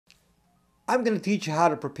I'm going to teach you how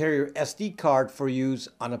to prepare your SD card for use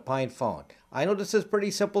on a Pinephone. I know this is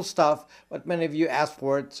pretty simple stuff, but many of you asked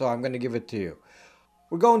for it, so I'm going to give it to you.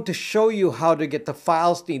 We're going to show you how to get the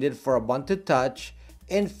files needed for Ubuntu Touch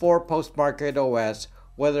and for PostmarketOS,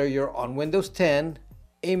 whether you're on Windows 10,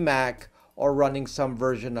 a Mac, or running some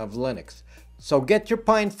version of Linux. So get your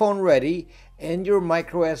Pinephone ready and your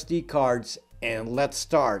micro SD cards, and let's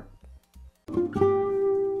start.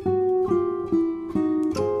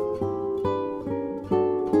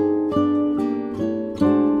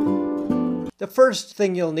 The first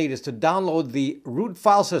thing you'll need is to download the root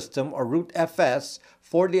file system or root FS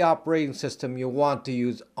for the operating system you want to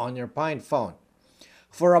use on your Pinephone.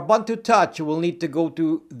 For Ubuntu Touch, you will need to go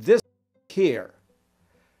to this here.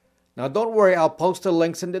 Now don't worry, I'll post the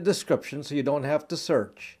links in the description so you don't have to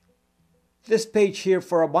search. This page here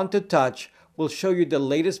for Ubuntu Touch will show you the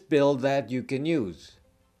latest build that you can use.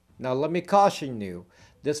 Now let me caution you,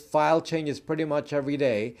 this file changes pretty much every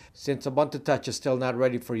day since Ubuntu Touch is still not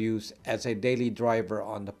ready for use as a daily driver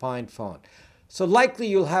on the Pinephone. So likely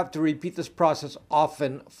you'll have to repeat this process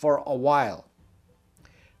often for a while.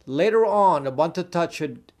 Later on, Ubuntu Touch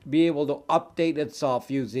should be able to update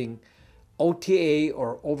itself using OTA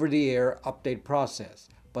or over-the-air update process,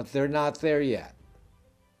 but they're not there yet.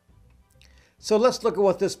 So let's look at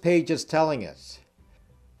what this page is telling us.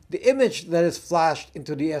 The image that is flashed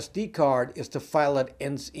into the SD card is the file that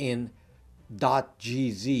ends in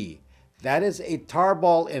 .gz. That is a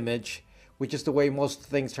tarball image, which is the way most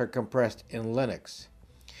things are compressed in Linux.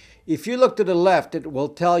 If you look to the left, it will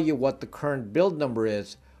tell you what the current build number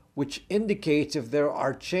is, which indicates if there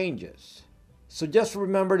are changes. So just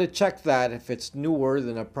remember to check that if it's newer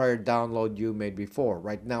than a prior download you made before.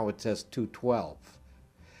 Right now it says 212.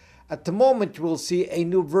 At the moment, you will see a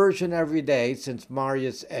new version every day since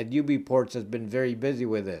Marius at Ubports has been very busy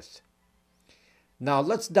with this. Now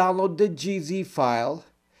let's download the GZ file,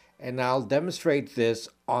 and I'll demonstrate this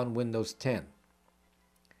on Windows 10.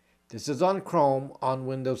 This is on Chrome on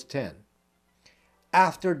Windows 10.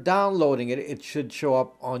 After downloading it, it should show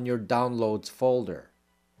up on your Downloads folder.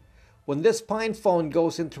 When this Pinephone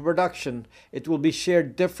goes into production, it will be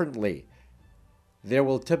shared differently. There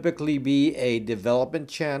will typically be a development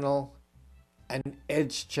channel, an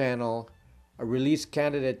edge channel, a release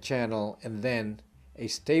candidate channel, and then a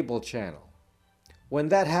stable channel. When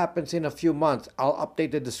that happens in a few months, I'll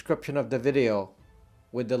update the description of the video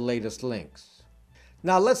with the latest links.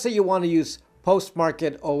 Now let's say you want to use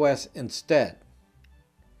PostmarketOS instead.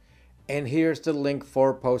 And here's the link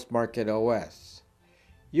for PostmarketOS.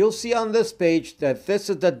 You'll see on this page that this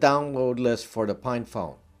is the download list for the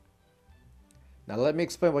Pinephone. Now let me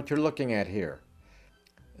explain what you're looking at here.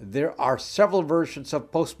 There are several versions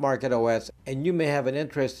of PostmarketOS, and you may have an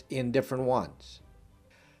interest in different ones.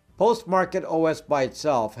 PostmarketOS by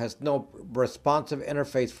itself has no responsive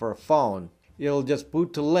interface for a phone. It'll just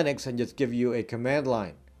boot to Linux and just give you a command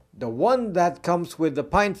line. The one that comes with the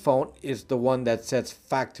Pinephone is the one that says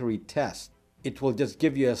factory test. It will just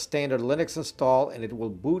give you a standard Linux install, and it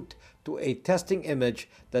will boot to a testing image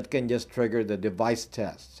that can just trigger the device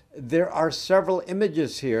test. There are several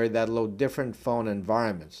images here that load different phone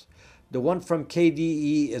environments. The one from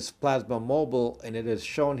KDE is Plasma Mobile, and it is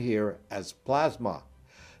shown here as Plasma.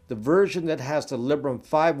 The version that has the Librem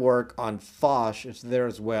 5 work on Phosh is there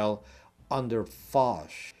as well under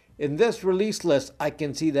Phosh. In this release list, I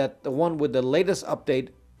can see that the one with the latest update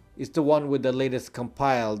is the one with the latest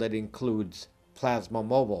compile that includes Plasma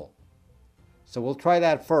Mobile. So we'll try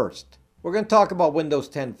that first. We're going to talk about Windows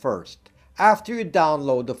 10 first. After you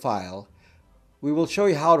download the file, we will show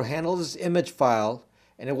you how to handle this image file,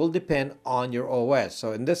 and it will depend on your OS.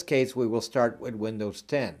 So in this case, we will start with Windows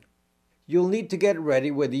 10. You'll need to get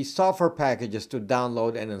ready with these software packages to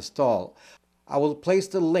download and install. I will place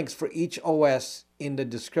the links for each OS in the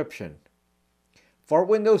description. For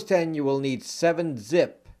Windows 10, you will need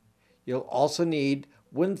 7-zip. You'll also need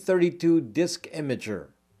Win32 Disk Imager,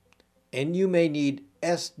 and you may need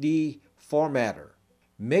SD Formatter.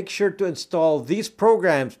 Make sure to install these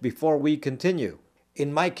programs before we continue.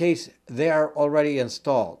 In my case, they are already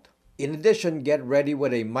installed. In addition, get ready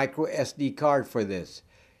with a micro SD card for this.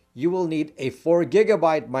 You will need a 4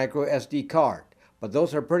 GB micro SD card, but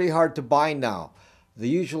those are pretty hard to buy now. The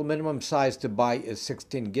usual minimum size to buy is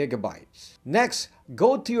 16 GB. Next,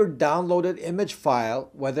 go to your downloaded image file,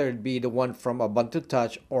 whether it be the one from Ubuntu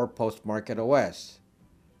Touch or PostmarketOS.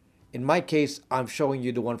 In my case, I'm showing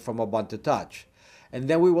you the one from Ubuntu Touch. And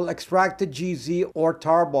then we will extract the GZ or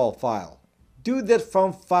tarball file. Do this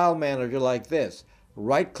from File Manager like this.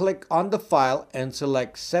 Right-click on the file and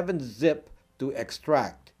select 7-zip to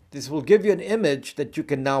extract. This will give you an image that you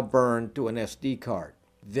can now burn to an SD card.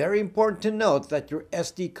 Very important to note that your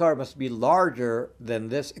SD card must be larger than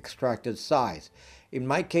this extracted size. In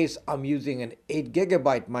my case, I'm using an 8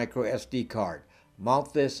 GB micro SD card.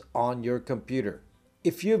 Mount this on your computer.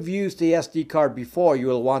 If you've used the SD card before, you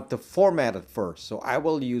will want to format it first. So I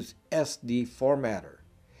will use SD formatter.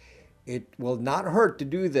 It will not hurt to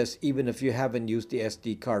do this even if you haven't used the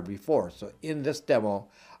SD card before. So in this demo,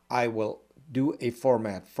 I will do a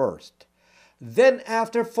format first. Then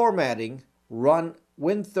after formatting, run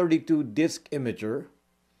Win32 Disk Imager.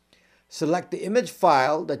 Select the image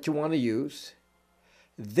file that you want to use.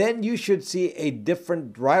 Then you should see a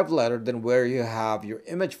different drive letter than where you have your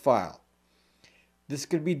image file. This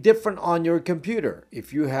could be different on your computer.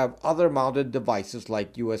 If you have other mounted devices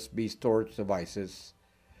like USB storage devices,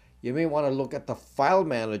 you may want to look at the file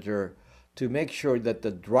manager to make sure that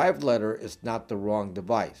the drive letter is not the wrong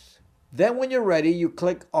device. Then when you're ready, you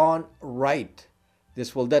click on Write.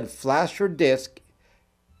 This will then flash your disk,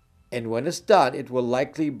 and when it's done, it will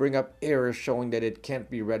likely bring up errors showing that it can't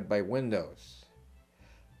be read by Windows.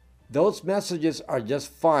 Those messages are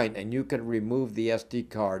just fine, and you can remove the SD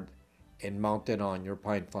card and mount it on your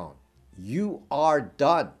Pinephone. You are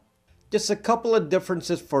done. Just a couple of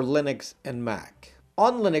differences for Linux and Mac.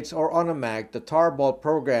 On Linux or on a Mac, the Tarball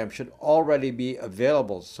program should already be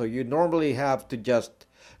available, so you normally have to just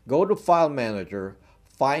go to File Manager,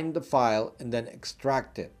 find the file, and then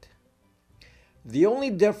extract it. The only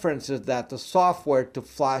difference is that the software to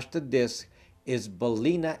flash the disk is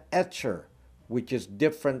Balena Etcher, which is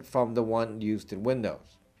different from the one used in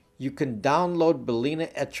Windows. You can download Balena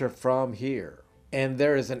Etcher from here. And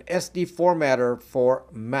there is an SD formatter for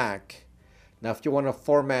Mac. Now, if you want to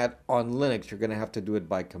format on Linux, you're going to have to do it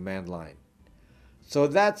by command line. So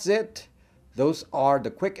that's it. Those are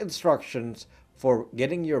the quick instructions for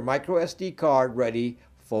getting your micro SD card ready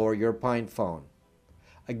for your Pinephone.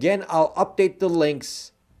 Again, I'll update the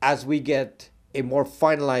links as we get a more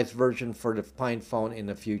finalized version for the Pinephone in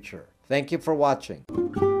the future. Thank you for watching.